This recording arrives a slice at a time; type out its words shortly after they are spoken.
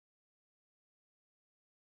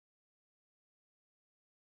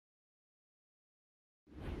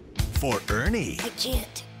For Ernie, I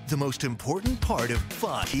can't. the most important part of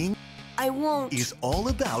fun I won't. is all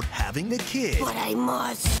about having a kid. But I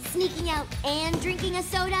must. Sneaking out and drinking a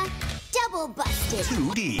soda? Double busted.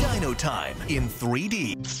 2D Dino Time in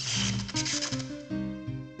 3D.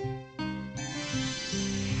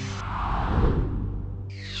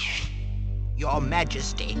 Your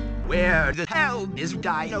Majesty, where the hell is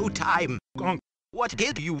Dino Time? Gonk. What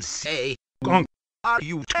did you say? Gonk. Are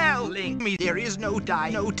you telling me there is no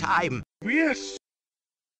Dino Time? Yes.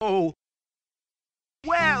 Oh.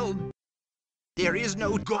 Well, there is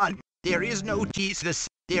no God, there is no Jesus,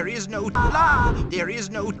 there is no Allah, there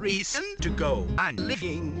is no reason to go on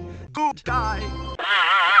living. Goodbye.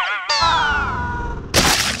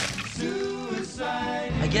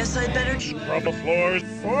 Suicide. I guess I'd better Scrub the floors.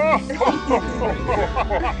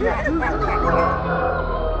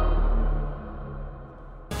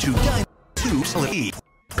 To sleep,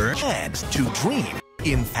 and to dream.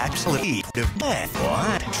 In fact, sleep of death.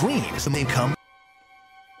 What dreams may come?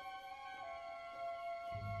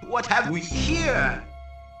 What have we here?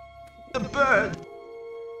 The bird.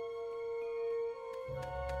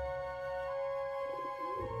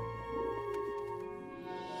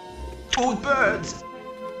 Two birds.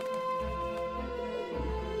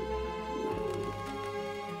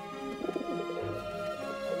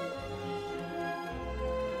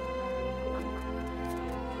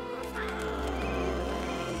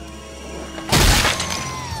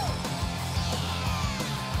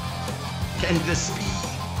 Can this be?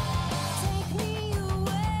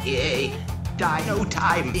 Yay! Dino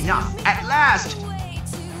Time! Enough! At last!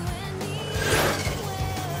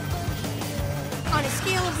 On a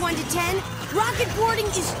scale of 1 to 10, rocket boarding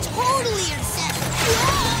is totally obsessed.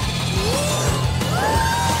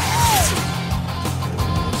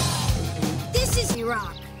 This is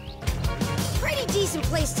Iraq. Pretty decent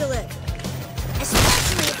place to live.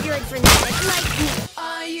 Especially if you're a fanatic like me.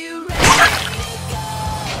 Are you ready?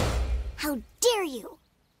 How dare you?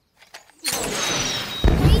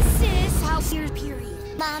 Hey sis, how's your period?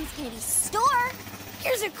 Mom's gonna be store.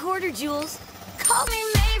 Here's a quarter, Jules. Call me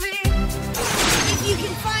maybe. If you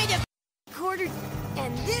can find a quarter.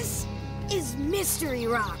 And this is Mystery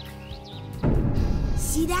Rock.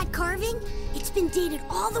 See that carving? It's been dated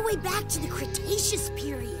all the way back to the Cretaceous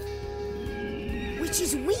period. Which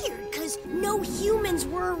is weird, because no humans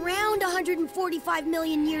were around 145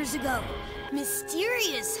 million years ago.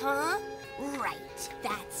 Mysterious, huh? Right,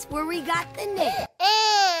 that's where we got the name.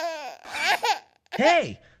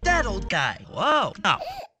 Hey, that old guy. Whoa. No.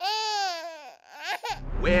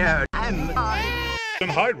 Where am I? In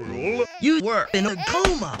Hyrule, You were in a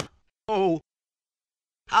coma. Oh.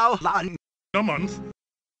 How long? a month.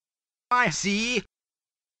 I see.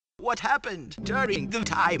 What happened during the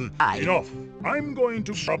time I... Enough. I'm going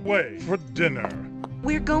to Subway for dinner.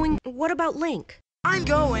 We're going... What about Link? I'm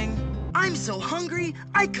going. I'm so hungry,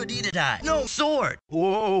 I could eat a die. No sword.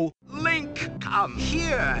 Whoa, Link, come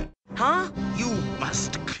here. Huh? You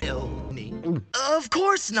must kill me. Of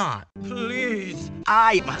course not. Please,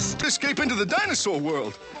 I must Escape into the dinosaur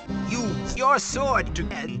world. use your sword to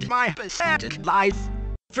end my pathetic life.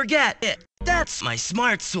 Forget it. That's my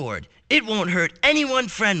smart sword. It won't hurt anyone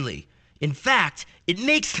friendly. In fact, it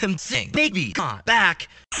makes them sing. Maybe not back.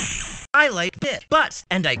 I like it, but,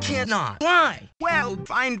 and I cannot. Why? Well,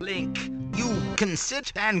 fine, Link. You can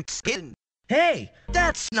sit and spin. Hey,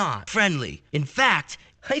 that's not friendly. In fact,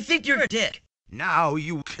 I think you're a dick. Now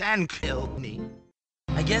you can kill me.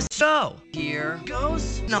 I guess so. Here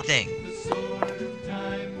goes nothing. The sword of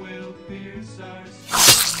time will pierce our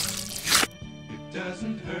soul. It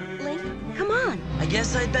doesn't hurt. Link, come on. I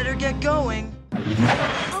guess I'd better get going.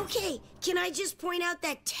 Okay, can I just point out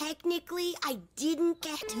that technically I didn't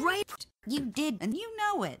get right? You did, and you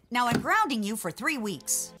know it. Now I'm grounding you for 3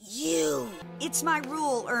 weeks. You. It's my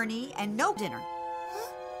rule, Ernie, and no dinner.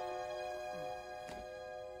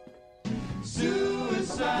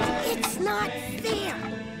 Suicide. It's not fair.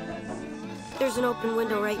 There's an open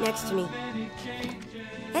window right next to me.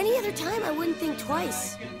 Any other time, I wouldn't think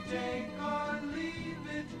twice.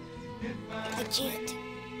 I can't.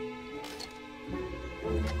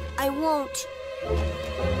 I won't.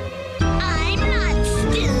 I'm not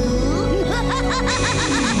Stu.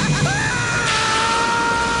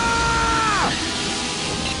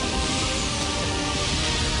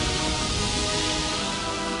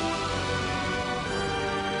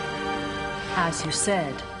 As you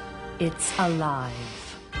said, it's alive.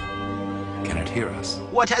 Can it hear us?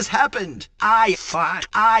 What has happened? I thought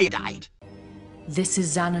I died. This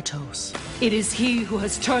is Xanatos. It is he who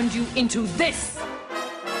has turned you into this!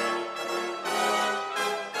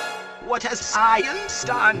 What has science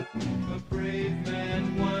done? A brave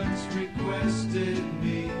man once trusted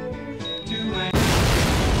me to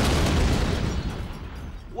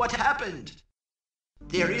What happened?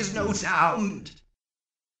 There is no sound.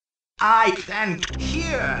 I can't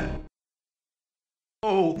hear.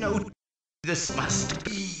 Oh no, this must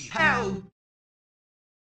be hell.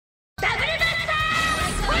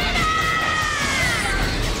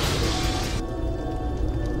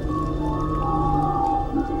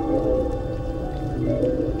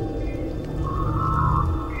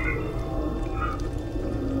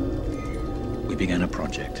 We began a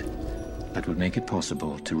project that would make it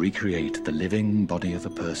possible to recreate the living body of a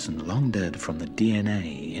person long dead from the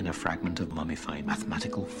DNA in a fragment of mummified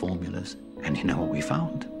mathematical formulas. And you know what we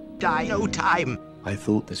found? Dino time. I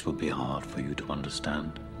thought this would be hard for you to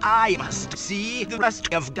understand. I must see the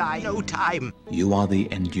rest of Dino time. You are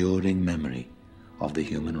the enduring memory of the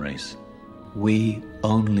human race. We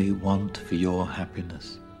only want for your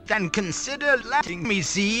happiness. Then consider letting me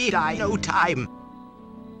see Dino time.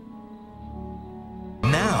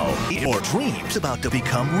 Now, your dream's about to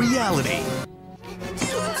become reality.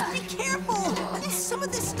 Dude, be careful! Some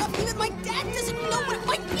of this stuff, even my dad doesn't know what it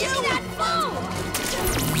might do! Give me that phone!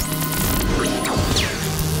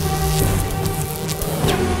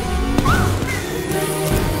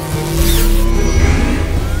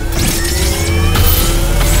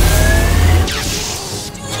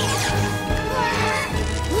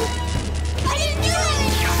 I didn't do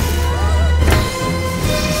it!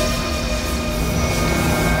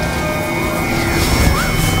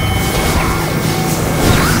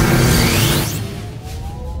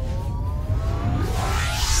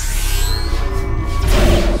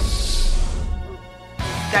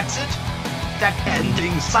 That's it? That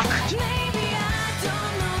ending sucked.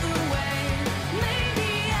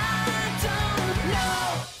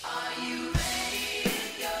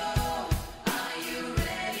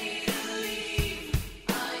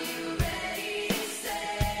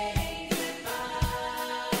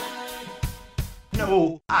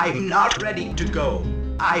 No, I'm not ready to go.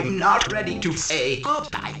 I'm not ready to say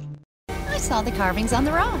goodbye. I saw the carvings on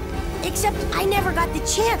the rock. Except I never got the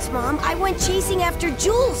chance, Mom. I went chasing after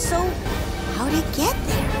Jules, so how'd it get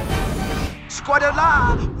there?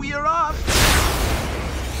 Squadala, we're off!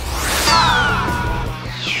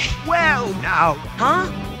 Ah! Well, now, Huh?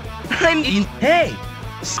 I mean, hey!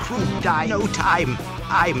 screw Dino time.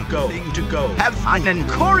 I'm going to go have fun in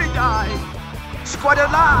Corridor.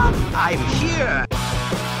 Squadala, I'm here.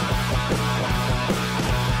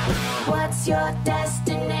 What's your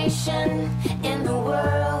destination in the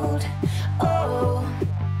world? Oh,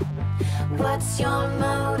 what's your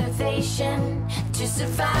motivation to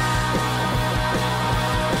survive?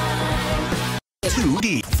 Too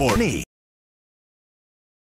deep for me.